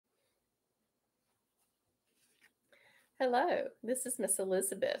Hello, this is Miss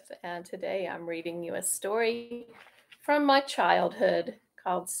Elizabeth, and today I'm reading you a story from my childhood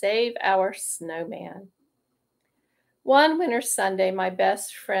called Save Our Snowman. One winter Sunday, my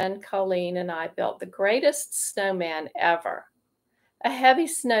best friend Colleen and I built the greatest snowman ever. A heavy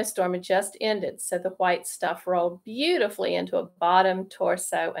snowstorm had just ended, so the white stuff rolled beautifully into a bottom,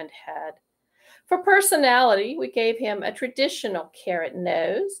 torso, and head. For personality, we gave him a traditional carrot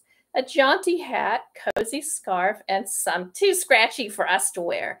nose, a jaunty hat, cozy scarf, and some too scratchy for us to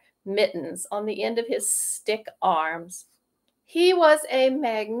wear mittens on the end of his stick arms. He was a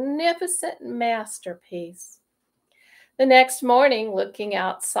magnificent masterpiece. The next morning, looking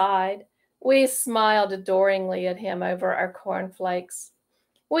outside, we smiled adoringly at him over our cornflakes.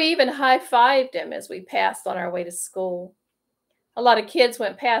 We even high fived him as we passed on our way to school. A lot of kids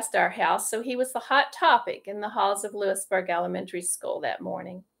went past our house, so he was the hot topic in the halls of Lewisburg Elementary School that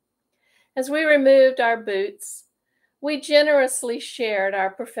morning. As we removed our boots, we generously shared our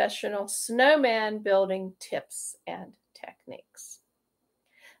professional snowman building tips and techniques.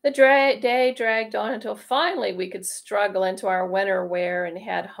 The day dragged on until finally we could struggle into our winter wear and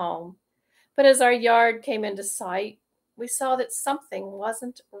head home. But as our yard came into sight, we saw that something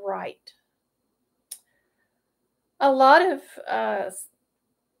wasn't right. A lot of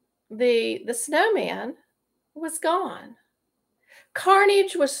the snowman was gone.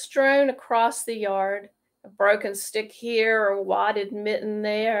 Carnage was strewn across the yard, a broken stick here, a wadded mitten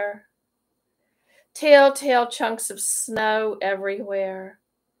there, telltale chunks of snow everywhere.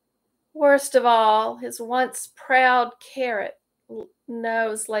 Worst of all, his once proud carrot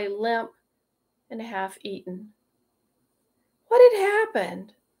nose lay limp and half eaten. What had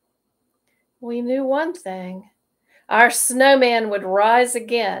happened? We knew one thing. Our snowman would rise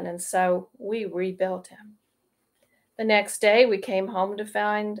again, and so we rebuilt him. The next day, we came home to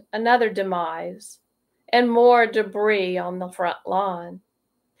find another demise and more debris on the front lawn.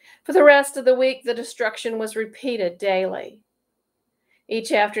 For the rest of the week, the destruction was repeated daily.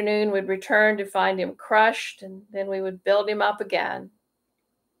 Each afternoon, we'd return to find him crushed, and then we would build him up again.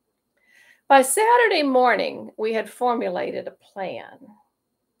 By Saturday morning, we had formulated a plan.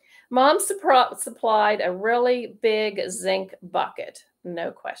 Mom supplied a really big zinc bucket,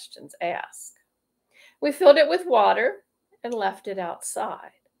 no questions asked. We filled it with water and left it outside.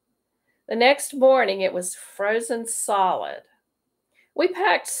 The next morning, it was frozen solid. We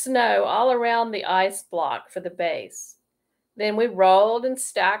packed snow all around the ice block for the base. Then we rolled and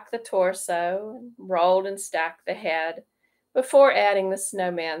stacked the torso, and rolled and stacked the head before adding the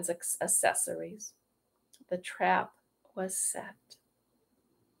snowman's accessories. The trap was set.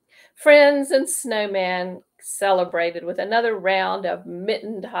 Friends and snowman celebrated with another round of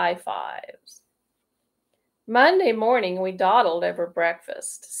mittened high fives. Monday morning, we dawdled over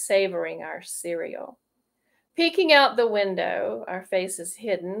breakfast, savoring our cereal. Peeking out the window, our faces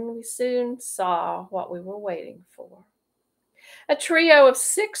hidden, we soon saw what we were waiting for. A trio of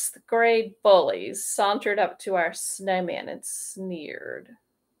sixth grade bullies sauntered up to our snowman and sneered.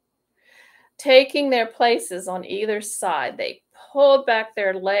 Taking their places on either side, they pulled back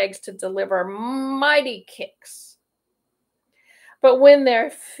their legs to deliver mighty kicks. But when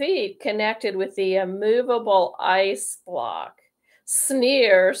their feet connected with the immovable ice block,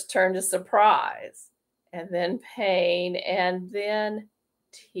 sneers turned to surprise, and then pain, and then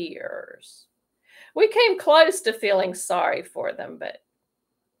tears. We came close to feeling sorry for them, but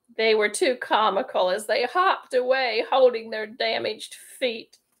they were too comical as they hopped away, holding their damaged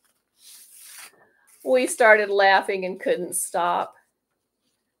feet. We started laughing and couldn't stop.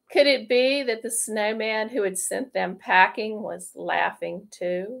 Could it be that the snowman who had sent them packing was laughing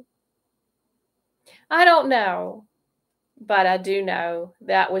too? I don't know, but I do know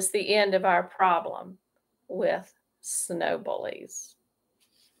that was the end of our problem with snow bullies.